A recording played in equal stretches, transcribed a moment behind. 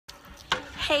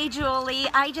Hey Julie,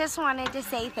 I just wanted to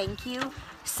say thank you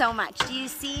so much. Do you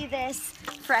see this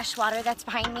fresh water that's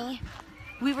behind me?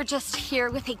 We were just here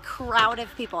with a crowd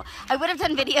of people. I would have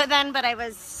done video then, but I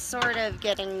was sort of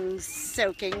getting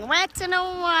soaking wet in a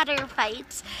water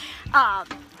fight.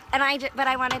 But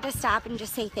I wanted to stop and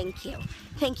just say thank you.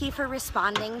 Thank you for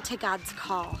responding to God's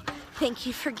call. Thank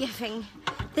you for giving.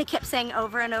 They kept saying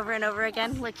over and over and over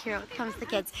again. Look, here comes the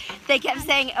kids. They kept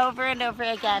saying over and over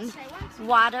again,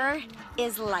 water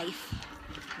is life.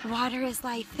 Water is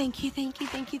life. Thank you, thank you,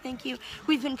 thank you, thank you.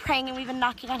 We've been praying and we've been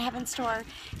knocking on heaven's door,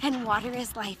 and water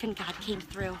is life, and God came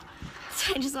through.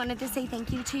 So I just wanted to say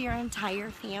thank you to your entire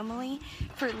family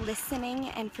for listening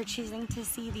and for choosing to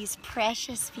see these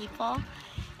precious people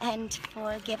and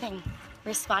for giving,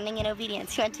 responding in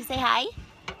obedience. You want to say hi?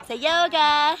 Say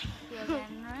yoga.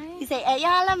 You say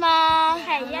eyalama.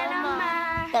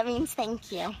 Eyalama. That means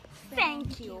thank you.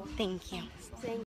 Thank you. Thank you.